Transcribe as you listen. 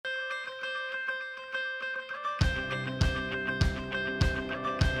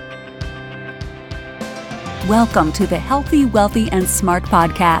Welcome to the Healthy, Wealthy, and Smart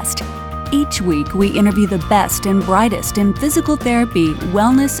podcast. Each week, we interview the best and brightest in physical therapy,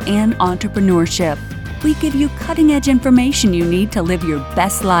 wellness, and entrepreneurship. We give you cutting-edge information you need to live your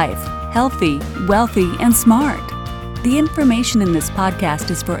best life, healthy, wealthy, and smart. The information in this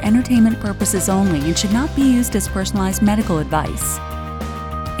podcast is for entertainment purposes only and should not be used as personalized medical advice.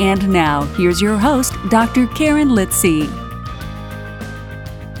 And now, here's your host, Dr. Karen Litzy.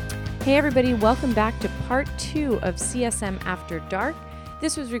 Hey everybody, welcome back to part 2 of CSM After Dark.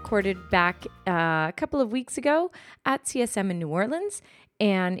 This was recorded back a couple of weeks ago at CSM in New Orleans,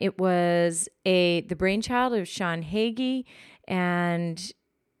 and it was the brainchild of Sean Hagee, and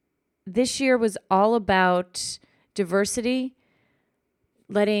this year was all about diversity,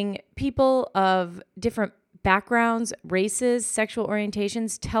 letting people of different backgrounds, races, sexual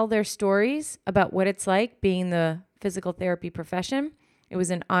orientations tell their stories about what it's like being in the physical therapy profession. It was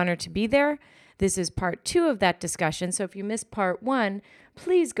an honor to be there. This is part 2 of that discussion. So if you missed part 1,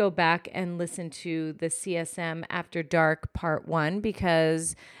 please go back and listen to the CSM After Dark part 1,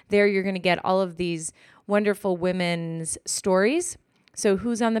 because there you're going to get all of these wonderful women's stories. So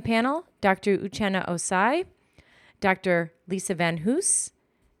who's on the panel? Dr. Uchenna Osai, Dr. Lisa Van Hoos,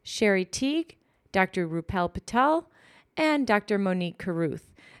 Sherry Teague, Dr. Rupal Patel, and Dr. Monique Carruth.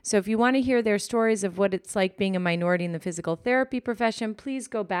 So if you want to hear their stories of what it's like being a minority in the physical therapy profession, please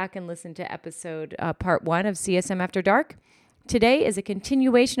go back and listen to episode part 1 of CSM After Dark. Today is a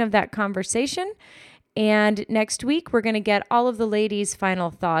continuation of that conversation. And next week, we're going to get all of the ladies'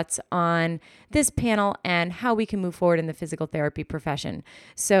 final thoughts on this panel and how we can move forward in the physical therapy profession.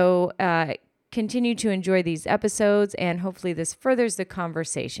 So continue to enjoy these episodes, and hopefully this furthers the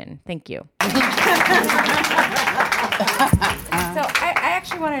conversation. Thank you. So I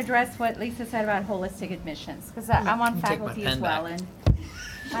actually want to address what Lisa said about holistic admissions, because I'm on faculty as well, and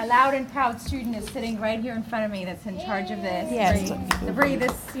my loud and proud student is sitting right here in front of me that's in charge of this. Yes. Bree,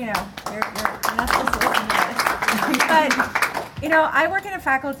 this, you're not supposed to listen to this. But, I work in a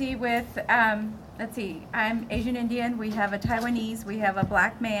faculty with, I'm Asian Indian, we have a Taiwanese, we have a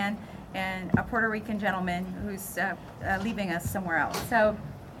black man, and a Puerto Rican gentleman who's leaving us somewhere else. So,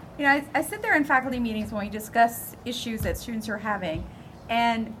 I sit there in faculty meetings when we discuss issues that students are having,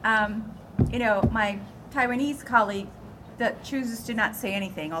 and, my Taiwanese colleague that chooses to not say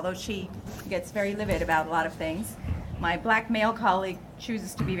anything, although she gets very livid about a lot of things. My black male colleague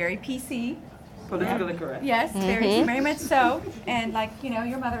chooses to be very PC. Politically correct. Yes, very much so, and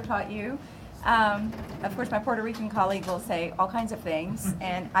your mother taught you. Of course, my Puerto Rican colleague will say all kinds of things,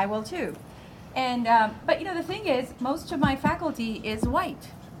 and I will too. And but the thing is, most of my faculty is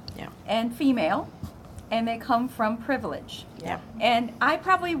white. Yeah. And female, and they come from privilege. Yeah. And I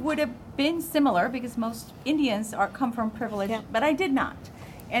probably would have been similar, because most Indians come from privilege, but I did not.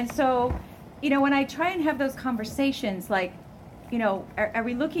 And so, when I try and have those conversations, are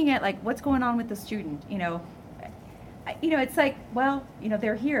we looking at what's going on with the student? It's like, well,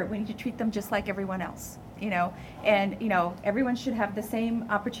 they're here. We need to treat them just like everyone else. And everyone should have the same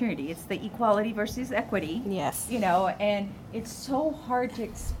opportunity. It's the equality versus equity. Yes. And it's so hard to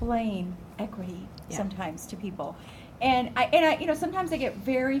explain equity sometimes to people. And I sometimes I get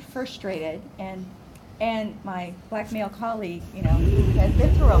very frustrated, and my black male colleague, who has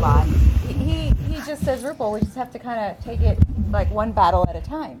been through a lot, he just says, Rupal, we just have to kind of take it one battle at a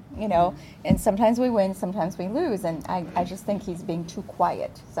time, and sometimes we win, sometimes we lose, and I just think he's being too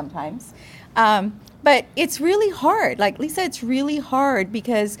quiet sometimes. But it's really hard. Like Lisa, it's really hard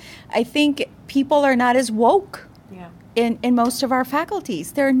because I think people are not as woke in most of our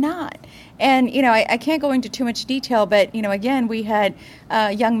faculties. They're not. And, I can't go into too much detail, but, again, we had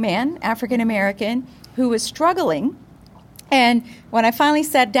a young man, African-American, who was struggling. And when I finally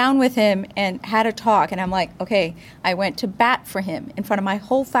sat down with him and had a talk, and I'm like, okay, I went to bat for him in front of my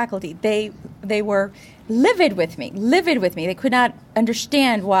whole faculty. They were livid with me. They could not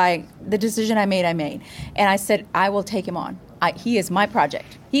understand why the decision I made. And I said, I will take him on. He is my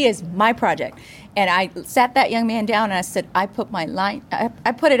project. And I sat that young man down and I said, I put my line,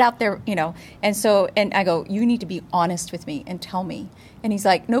 I put it out there, and I go, you need to be honest with me and tell me. And he's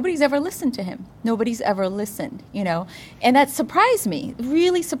like, nobody's ever listened to him. Nobody's ever listened, And that surprised me,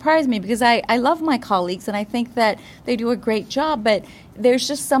 really surprised me, because I love my colleagues and I think that they do a great job, but there's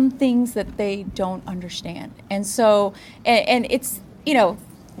just some things that they don't understand. And so, and it's,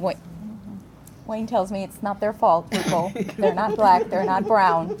 Wayne tells me it's not their fault, people. They're not black, they're not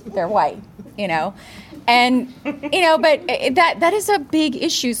brown, they're white. And, but that is a big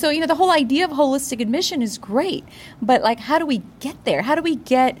issue. So, the whole idea of holistic admission is great. But, like, how do we get there? How do we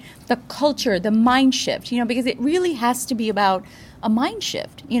get the culture, the mind shift? Because it really has to be about a mind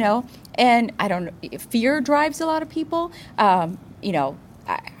shift, And I don't know, fear drives a lot of people. I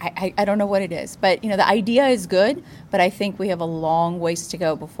don't know what it is. But, the idea is good. But I think we have a long ways to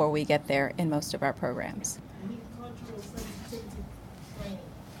go before we get there in most of our programs.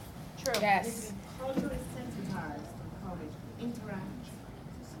 True. Yes. Culturally sensitized to college interact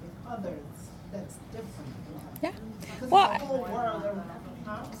with others that's different. Yeah. Well, the whole world,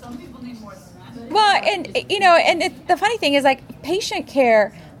 some people need more than that. Well, the funny thing is, like, patient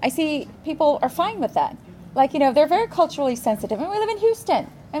care, I see people are fine with that. Like, they're very culturally sensitive. And we live in Houston.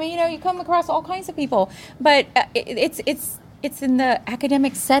 I mean, you come across all kinds of people. But it's in the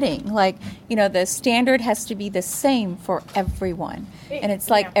academic setting. Like, the standard has to be the same for everyone. And it's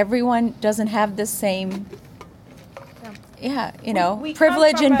like everyone doesn't have the same, We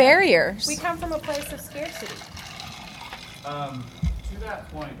privilege and barriers. We come from a place of scarcity. To that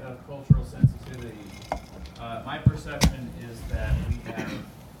point of cultural sensitivity, my perception is that we have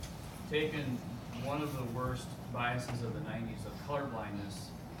taken one of the worst biases of the 90s of colorblindness,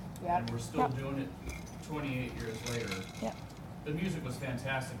 and we're still doing it 28 years later. Yep. The music was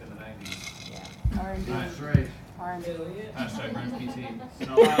fantastic in the 90s. Yeah. R&B. That's right. R&B. Hashtag Run PT.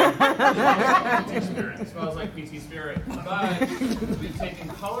 PT spirit. It smells like PT spirit. But we've taken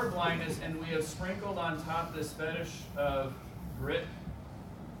color blindness and we have sprinkled on top this fetish of grit.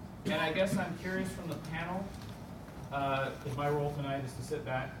 And I guess I'm curious from the panel, because my role tonight is to sit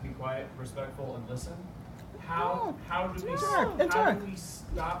back, be quiet, respectful, and listen. How do we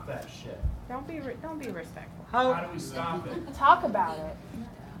stop that shit? Don't be respectful. How do we stop it? Talk about it.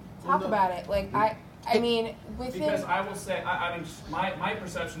 Talk about it. Like I mean, within. Because I will say, I mean, my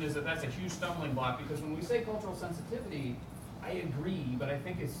perception is that that's a huge stumbling block. Because when we say cultural sensitivity, I agree, but I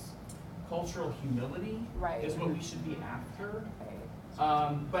think it's cultural humility is what we should be after.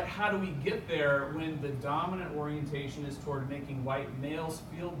 But how do we get there when the dominant orientation is toward making white males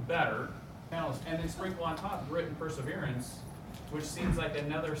feel better, and then sprinkle on top grit and perseverance, which seems like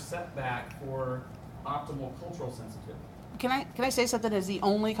another setback for optimal cultural sensitivity. Can I say something as the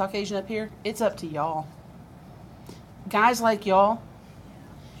only Caucasian up here? It's up to y'all. Guys like y'all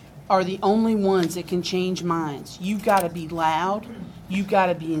are the only ones that can change minds. You've got to be loud. You've got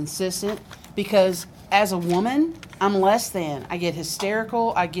to be insistent. Because as a woman, I'm less than. I get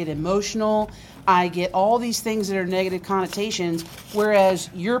hysterical. I get emotional. I get all these things that are negative connotations. Whereas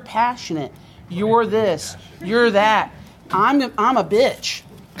you're passionate. You're this. You're that. I'm a bitch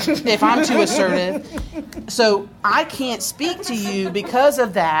if I'm too assertive. So I can't speak to you because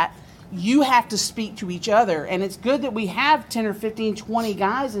of that. You have to speak to each other. And it's good that we have 10 or 15, 20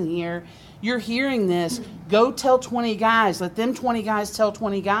 guys in here. You're hearing this. Go tell 20 guys. Let them 20 guys tell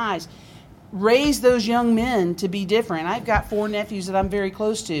 20 guys. Raise those young men to be different. I've got 4 nephews that I'm very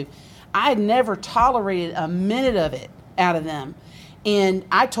close to. I had never tolerated a minute of it out of them. And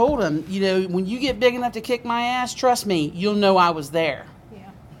I told them, when you get big enough to kick my ass, trust me, you'll know I was there.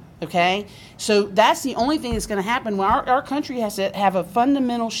 Yeah. Okay? So that's the only thing that's going to happen. Our country has to have a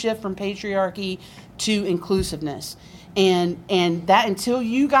fundamental shift from patriarchy to inclusiveness. And that until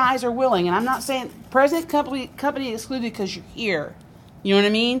you guys are willing, and I'm not saying president company excluded because you're here. You know what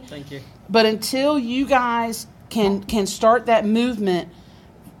I mean? Thank you. But until you guys can start that movement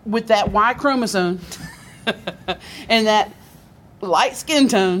with that Y chromosome and that light skin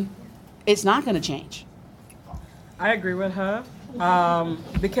tone, it's not going to change. I agree with her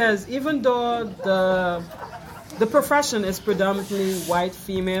because even though the profession is predominantly white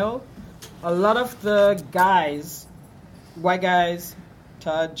female, a lot of the guys, white guys,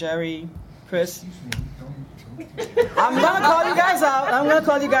 Todd, Jerry, Chris, I'm gonna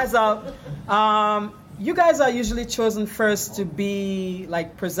call you guys out. You guys are usually chosen first to be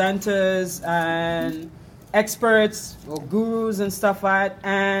like presenters and experts or gurus and stuff like that.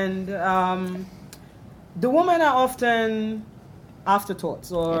 And the women are often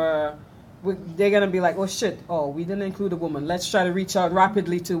afterthoughts, or they're going to be like, we didn't include a woman. Let's try to reach out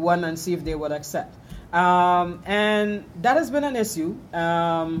rapidly to one and see if they would accept. And that has been an issue.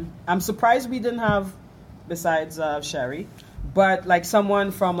 I'm surprised we didn't have, besides Sherry, but like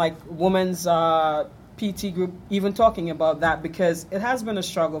someone from like women's PT group even talking about that, because it has been a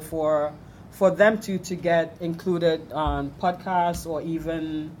struggle for them to get included on podcasts or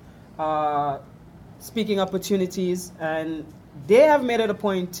even speaking opportunities. And they have made it a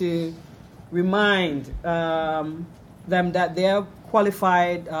point to remind them that they're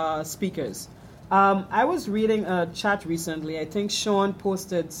qualified speakers. I was reading a chat recently. I think Sean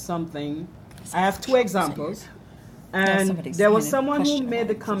posted something I have two examples. And there was someone who made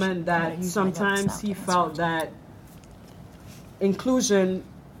the comment that sometimes he felt that inclusion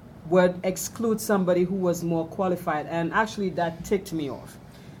would exclude somebody who was more qualified. And actually that ticked me off.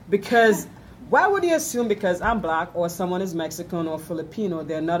 Because why would you assume because I'm black or someone is Mexican or Filipino,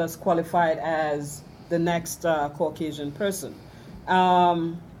 they're not as qualified as the next Caucasian person?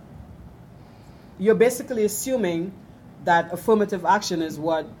 You're basically assuming that affirmative action is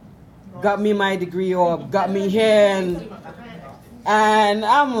what got me my degree or got me here. And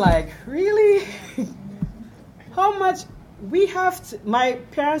I'm like, really? How much we have to, my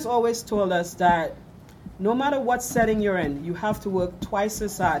parents always told us that no matter what setting you're in, you have to work twice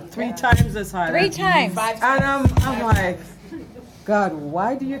as hard, 3 times as hard. 3 times. And I'm like, God,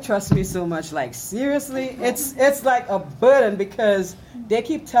 why do you trust me so much? Like, seriously? It's like a burden because they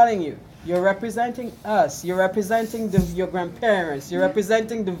keep telling you, you're representing us, you're representing your grandparents, you're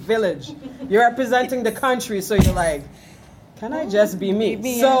representing the village, you're representing the country. So you're like, can I just be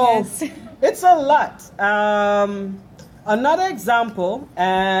me? So it's a lot. Another example,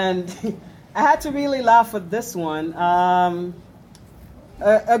 and I had to really laugh at this one. A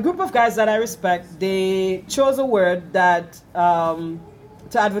group of guys that I respect, they chose a word that to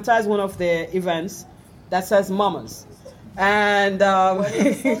advertise one of their events that says mamas. And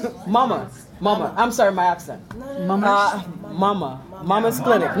mama. I'm sorry, my accent. Mama's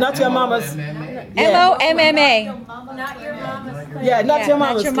clinic, not your mama's. MOMMA. Not your mama's clinic. Yeah, not your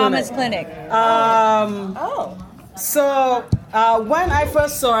mama's Not your mama's clinic. So when I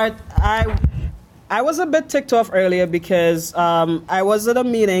first saw it, I was a bit ticked off earlier because I was at a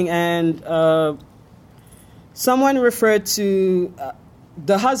meeting and someone referred to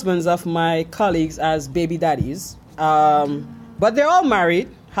the husbands of my colleagues as baby daddies. But they're all married,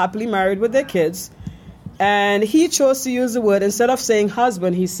 happily married with their kids. And he chose to use the word, instead of saying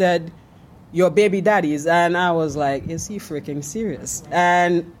husband, he said, your baby daddies. And I was like, is he freaking serious?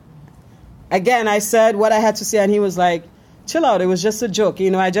 And again, I said what I had to say, and he was like, chill out, it was just a joke.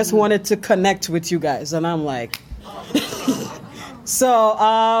 I just wanted to connect with you guys. And I'm like, so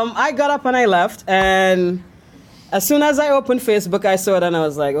I got up and I left. And as soon as I opened Facebook, I saw it and I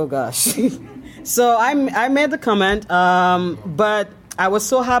was like, oh gosh. So I made the comment, but I was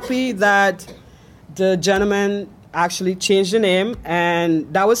so happy that the gentleman actually changed the name,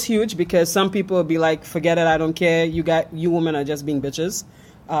 and that was huge because some people would be like, forget it, I don't care, you women are just being bitches.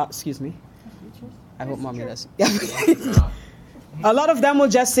 Excuse me. I hope mommy does. A lot of them will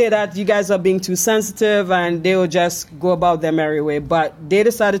just say that you guys are being too sensitive and they will just go about their merry way, but they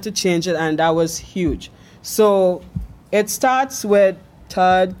decided to change it, and that was huge. So it starts with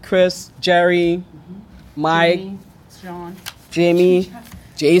Todd, Chris, Jerry, Mike, Jamie,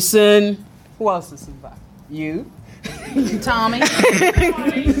 Jason. Who else is involved? You. Tommy.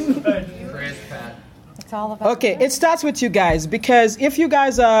 It's all about Okay, it starts with you guys, because if you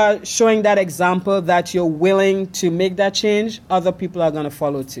guys are showing that example that you're willing to make that change, other people are going to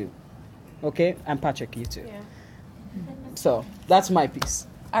follow too. Okay? And Patrick, you too. Yeah. So that's my piece.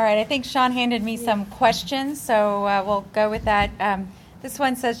 All right, I think Sean handed me some questions, so we'll go with that. This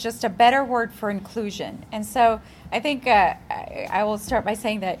one says just a better word for inclusion. And so I think I will start by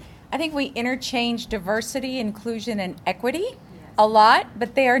saying that I think we interchange diversity, inclusion, and equity a lot,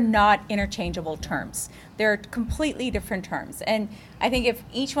 but they are not interchangeable terms. They're completely different terms. And I think if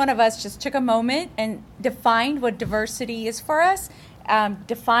each one of us just took a moment and defined what diversity is for us,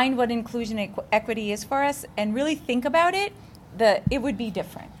 defined what inclusion and equity is for us, and really think about it, it would be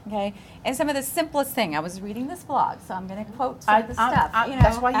different, okay? And some of the simplest thing, I was reading this blog, so I'm going to quote some of the stuff.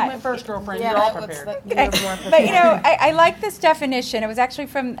 That's why you went first, girlfriend. You're all prepared. But I like this definition. It was actually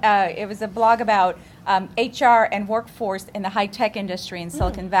from it was a blog about HR and workforce in the high-tech industry in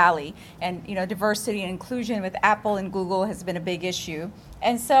Silicon Valley, and diversity and inclusion with Apple and Google has been a big issue.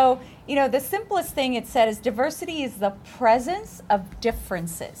 And so the simplest thing it said is diversity is the presence of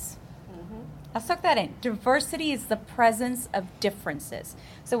differences. Let's suck that in. Diversity is the presence of differences.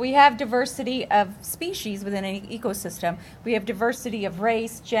 So we have diversity of species within an ecosystem. We have diversity of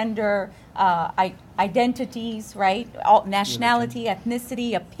race, gender, identities, right? Nationality,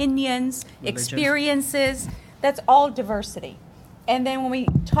 ethnicity, opinions, experiences. That's all diversity. And then when we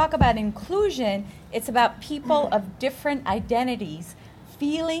talk about inclusion, it's about people of different identities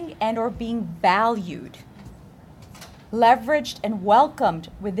feeling and or being valued, leveraged and welcomed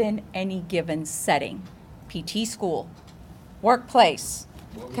within any given setting. PT school, workplace,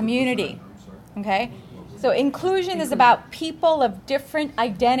 community, okay? So inclusion is about people of different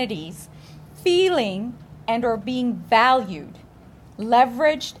identities feeling and or being valued,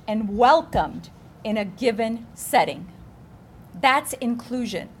 leveraged and welcomed in a given setting. That's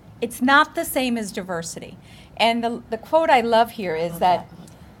inclusion. It's not the same as diversity. And the quote I love here is that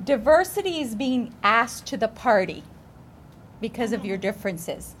diversity is being asked to the party because of your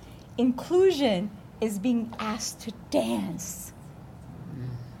differences. Inclusion is being asked to dance.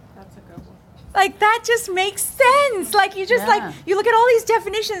 That's a good one. Like, that just makes sense. Like, you just like, you look at all these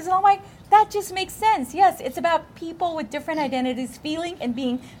definitions and I'm like, that just makes sense. Yes, it's about people with different identities feeling and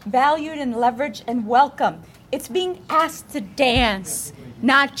being valued and leveraged and welcome. It's being asked to dance,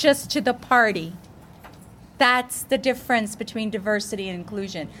 not just to the party. That's the difference between diversity and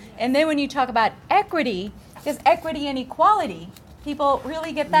inclusion. And then when you talk about equity, because equity and equality, people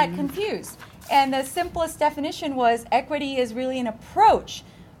really get that confused. And the simplest definition was equity is really an approach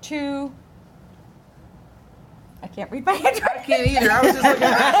to... I can't read my handwriting. I can't either. I was just looking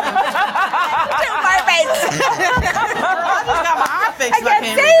at Two mermaids. I just got my eye fixed. I can't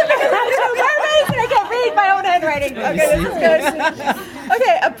see two mermaids and I can't read my own handwriting. Okay, this is good.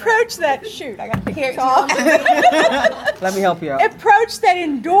 Okay, approach that. Shoot, I got to figure it out. Let me help you out. Approach that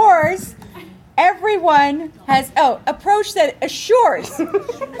endures. Everyone has, approach that assures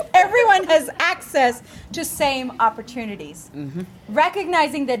everyone has access to same opportunities.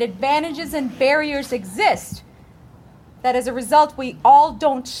 Recognizing that advantages and barriers exist, that as a result, we all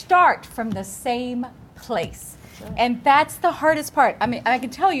don't start from the same place. And that's the hardest part. I mean, I can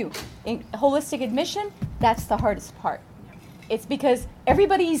tell you, in holistic admission, that's the hardest part. It's because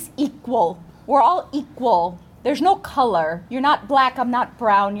everybody's equal. We're all equal. There's no color. You're not black, I'm not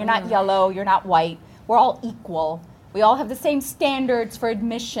brown, you're not yellow, you're not white. We're all equal. We all have the same standards for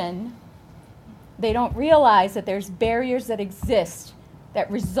admission. They don't realize that there's barriers that exist that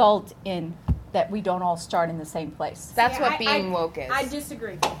result in that we don't all start in the same place. That's what being woke is. I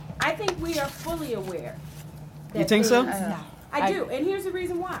disagree. I think we are fully aware. You think so? I do, and here's the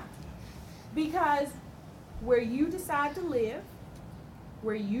reason why. Because where you decide to live,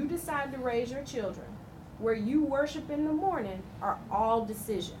 where you decide to raise your children, where you worship in the morning are all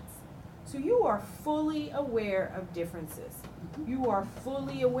decisions. So you are fully aware of differences. You are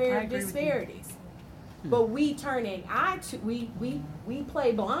fully aware of disparities. But we turn an eye to, we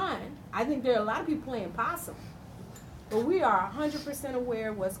play blind. I think there are a lot of people playing possum. But we are 100% aware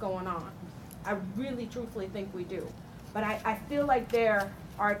of what's going on. I really truthfully think we do. But I feel like there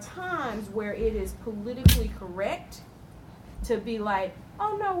are times where it is politically correct to be like,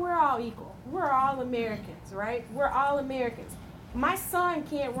 oh no, we're all equal. We're all Americans, right? We're all Americans. My son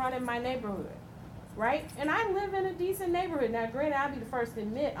can't run in my neighborhood, right? And I live in a decent neighborhood. Now, granted, I'll be the first to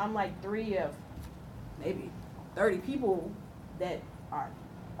admit I'm like 3 of maybe 30 people that are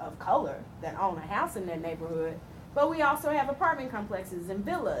of color that own a house in that neighborhood. But we also have apartment complexes and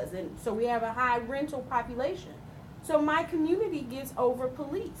villas, and so we have a high rental population. So my community gets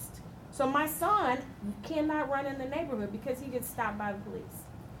over-policed. So my son cannot run in the neighborhood because he gets stopped by the police.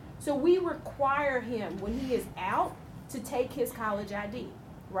 So we require him, when he is out, to take his college ID,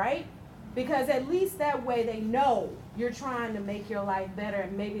 right? Because at least that way they know you're trying to make your life better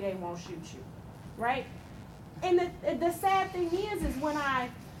and maybe they won't shoot you, right? And the sad thing is when I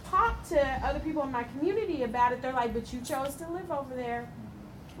talk to other people in my community about it, they're like, but you chose to live over there,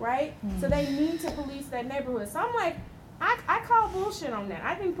 right? So they need to police that neighborhood. So I'm like, I call bullshit on that.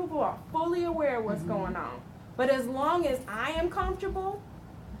 I think people are fully aware of what's going on. But as long as I am comfortable,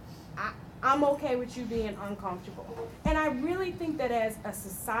 I'm okay with you being uncomfortable. And I really think that as a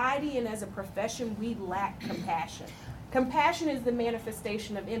society and as a profession, we lack compassion. Compassion is the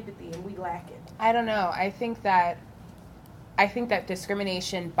manifestation of empathy, and we lack it. I don't know. I think that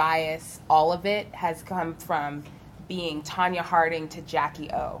discrimination, bias, all of it has come from being Tanya Harding to Jackie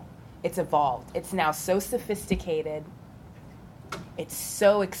O. It's evolved. It's now so sophisticated. It's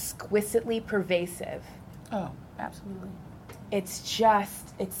so exquisitely pervasive. Oh, absolutely. It's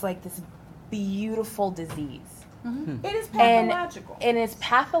like this beautiful disease. It is pathological. And it's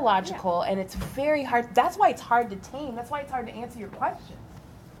pathological, and it's very hard. That's why it's hard to tame. That's why it's hard to answer your questions.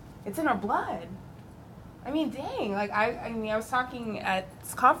 It's in our blood. I mean, dang. Like, I was talking at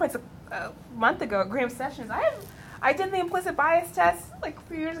this conference a month ago at Graham Sessions. I did the implicit bias test like a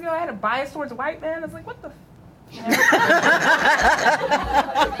few years ago. I had a bias towards white men. I was like, what the but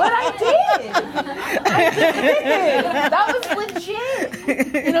I did. That was legit.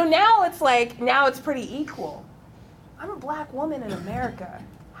 Now it's pretty equal. I'm a black woman in America.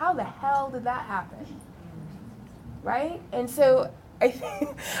 How the hell did that happen? Right? And so I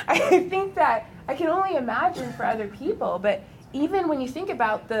think that I can only imagine for other people, but even when you think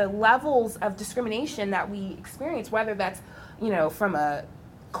about the levels of discrimination that we experience, whether that's, from a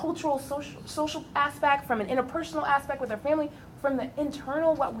cultural, social aspect, from an interpersonal aspect with our family, from the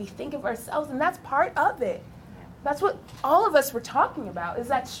internal, what we think of ourselves, and that's part of it. That's what all of us were talking about, is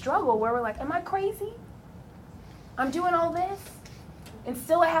that struggle where we're like, am I crazy? I'm doing all this, and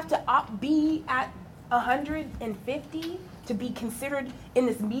still I have to be at 150 to be considered in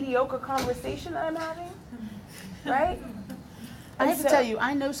this mediocre conversation that I'm having, right? I have to tell you,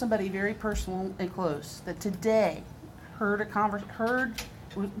 I know somebody very personal and close that today heard it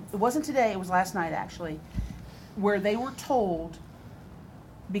wasn't today, it was last night actually, where they were told,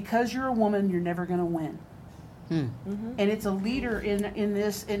 because you're a woman, you're never going to win. Mm-hmm. And it's a leader in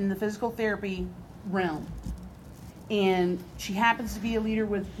the physical therapy realm. And she happens to be a leader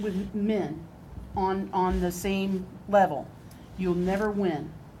with men on the same level. You'll never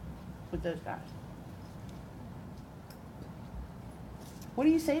win with those guys. What do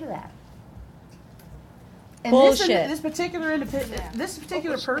you say to that? And Bullshit. This particular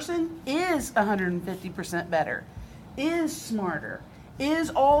person is 150% better, is smarter,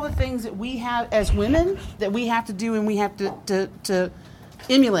 is all the things that we have as women that we have to do and we have to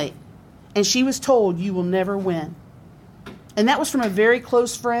emulate. And she was told, you will never win. And that was from a very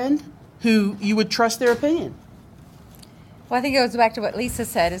close friend who you would trust their opinion. Well, I think it goes back to what Lisa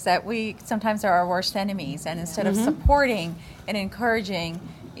said, is that we sometimes are our worst enemies. And instead of supporting and encouraging,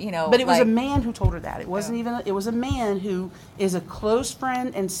 But it was a man who told her that. It wasn't even, it was a man who is a close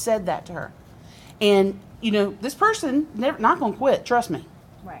friend and said that to her. And, this person, not going to quit, trust me.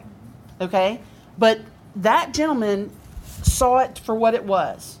 Right. Okay? But that gentleman saw it for what it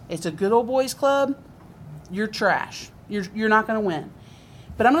was. It's a good old boys club. You're trash. You're not going to win.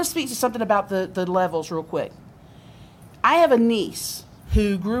 But I'm going to speak to something about the levels real quick. I have a niece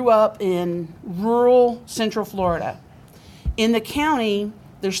who grew up in rural Central Florida. In the county,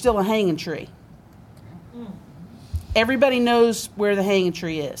 there's still a hanging tree. Everybody knows where the hanging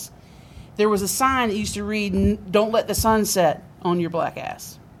tree is. There was a sign that used to read, "Don't let the sun set on your black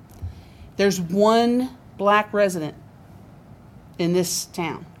ass." There's one black resident in this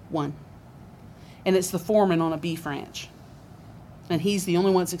town. One. And it's the foreman on a beef ranch. And he's the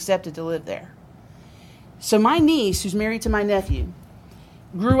only one that's accepted to live there. So my niece, who's married to my nephew,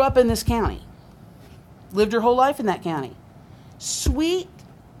 grew up in this county. Lived her whole life in that county. Sweet.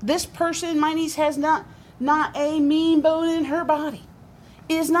 This person, my niece, has not a mean bone in her body.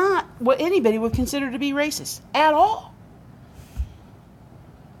 Is not what anybody would consider to be racist at all.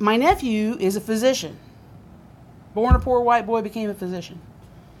 My nephew is a physician. Born a poor white boy, became a physician.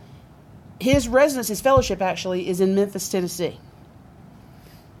 His residence, his fellowship actually, is in Memphis, Tennessee.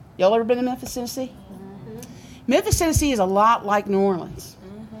 Y'all ever been to Memphis, Tennessee? Mm-hmm. Memphis, Tennessee is a lot like New Orleans.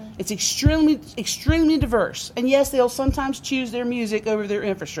 Mm-hmm. It's extremely, extremely diverse. And yes, they'll sometimes choose their music over their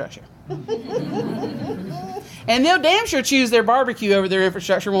infrastructure. And they'll damn sure choose their barbecue over their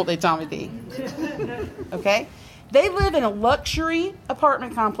infrastructure, won't they, Tommy D? Okay? They live in a luxury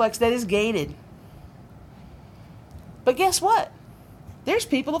apartment complex that is gated. But guess what? There's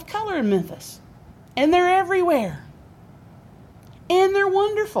people of color in Memphis. And they're everywhere. And they're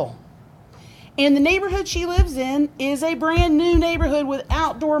wonderful. And the neighborhood she lives in is a brand new neighborhood with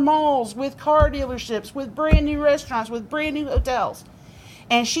outdoor malls, with car dealerships, with brand new restaurants, with brand new hotels.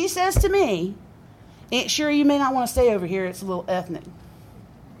 And she says to me, "Aunt Sherry, you may not want to stay over here. It's a little ethnic.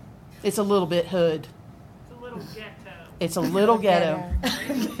 It's a little bit hood. It's a little ghetto. It's a little ghetto."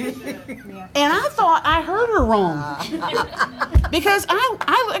 And I thought I heard her wrong. Because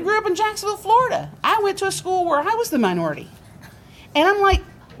I grew up in Jacksonville, Florida. I went to a school where I was the minority. And I'm like,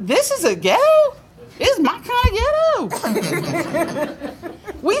 this is a ghetto? This is my kind of ghetto.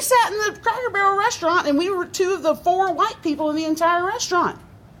 We sat in the Cracker Barrel restaurant, and we were 2 of the 4 white people in the entire restaurant.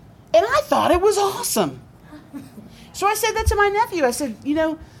 And I thought it was awesome. So I said that to my nephew. I said,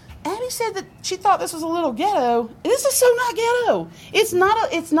 Abby said that she thought this was a little ghetto. This is so not ghetto. It's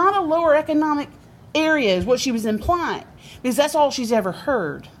not a lower economic area is what she was implying. Because that's all she's ever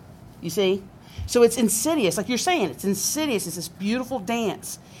heard. You see? So it's insidious. Like you're saying, it's insidious. It's this beautiful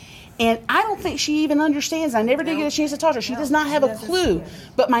dance. And I don't think she even understands. I never did get a chance to talk to her. She does not have a clue.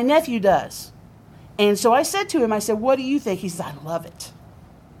 But my nephew does. And so I said to him, I said, "What do you think?" He says, "I love it."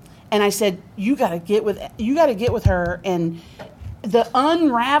 And I said, you got to get with her. And the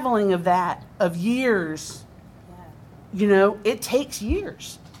unraveling of that, of years, it takes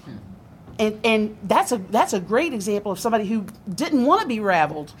years. And that's a great example of somebody who didn't want to be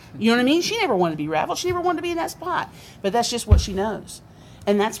raveled. You know what I mean? She never wanted to be raveled. She never wanted to be in that spot. But that's just what she knows.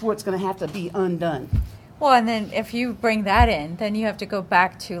 And that's what's going to have to be undone. Well, and then if you bring that in, then you have to go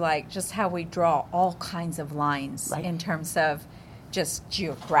back to just how we draw all kinds of lines in terms of just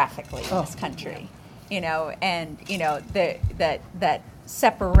geographically in this country. And that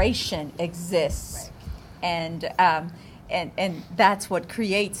separation exists. Right. and that's what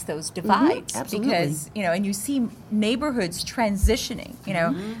creates those divides. Absolutely. Because, and you see neighborhoods transitioning.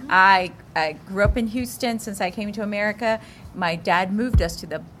 I grew up in Houston. Since I came to America, my dad moved us to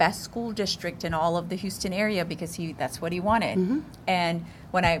the best school district in all of the Houston area because that's what he wanted. And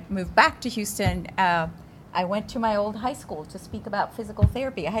when I moved back to Houston, I went to my old high school to speak about physical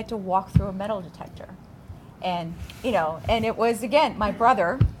therapy. I had to walk through a metal detector. And, and it was, again, my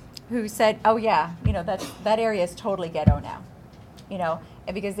brother who said, oh, yeah, that area is totally ghetto now.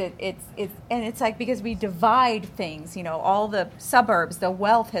 And because it's like, because we divide things, all the suburbs, the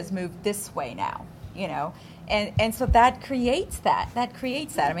wealth has moved this way now, and so that creates that.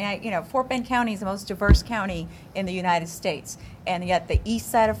 I mean, Fort Bend County is the most diverse county in the United States, and yet the east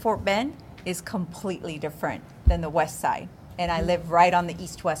side of Fort Bend is completely different than the west side. And I live right on the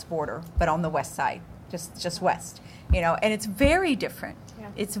east-west border, but on the west side, just west, and it's very different.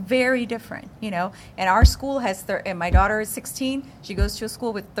 It's very different, and our school has, and my daughter is 16, she goes to a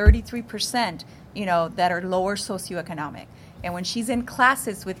school with 33%, that are lower socioeconomic. And when she's in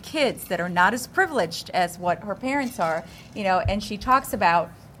classes with kids that are not as privileged as what her parents are, and she talks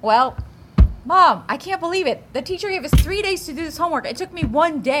about, well, Mom, I can't believe it. The teacher gave us 3 days to do this homework. It took me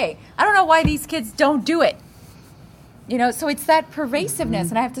 1 day. I don't know why these kids don't do it. So it's that pervasiveness.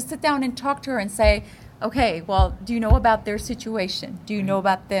 And I have to sit down and talk to her and say, okay, well, do you know about their situation? Do you know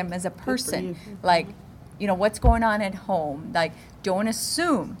about them as a person? Like, what's going on at home? Like, don't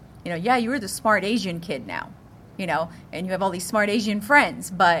assume, yeah, you're the smart Asian kid now, and you have all these smart Asian friends,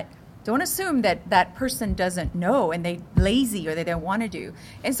 but don't assume that that person doesn't know and they're lazy or they don't want to do.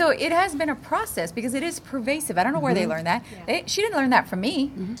 And so it has been a process because it is pervasive. I don't know where they learned that. She didn't learn that from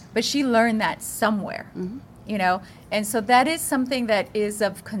me, but she learned that somewhere. And so that is something that is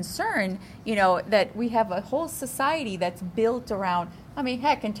of concern, that we have a whole society that's built around, I mean,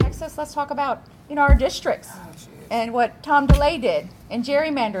 heck, in Texas, let's talk about, our districts and what Tom DeLay did and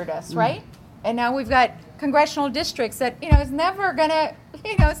gerrymandered us, right? And now we've got congressional districts that, is never going to,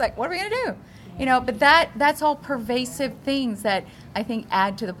 it's like, what are we going to do? But that's all pervasive things that I think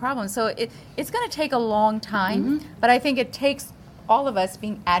add to the problem. So it's going to take a long time, but I think it takes all of us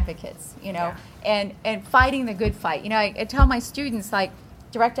being advocates, and fighting the good fight. I tell my students, like,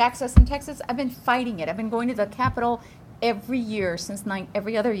 direct access in Texas, I've been fighting it. I've been going to the Capitol every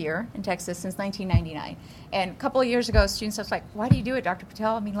other year in Texas since 1999. And a couple of years ago, students was like, why do you do it, Dr.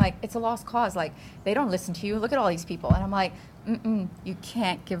 Patel? I mean, like, it's a lost cause. Like, they don't listen to you. Look at all these people. And I'm like, you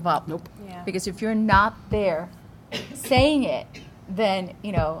can't give up. Nope. Yeah. Because if you're not there saying it, then,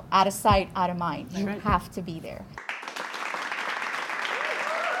 out of sight, out of mind. You have to be there.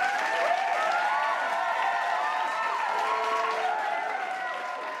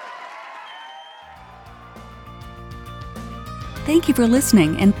 Thank you for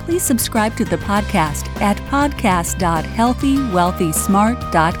listening, and please subscribe to the podcast at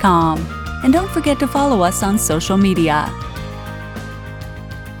podcast.healthywealthysmart.com. And don't forget to follow us on social media.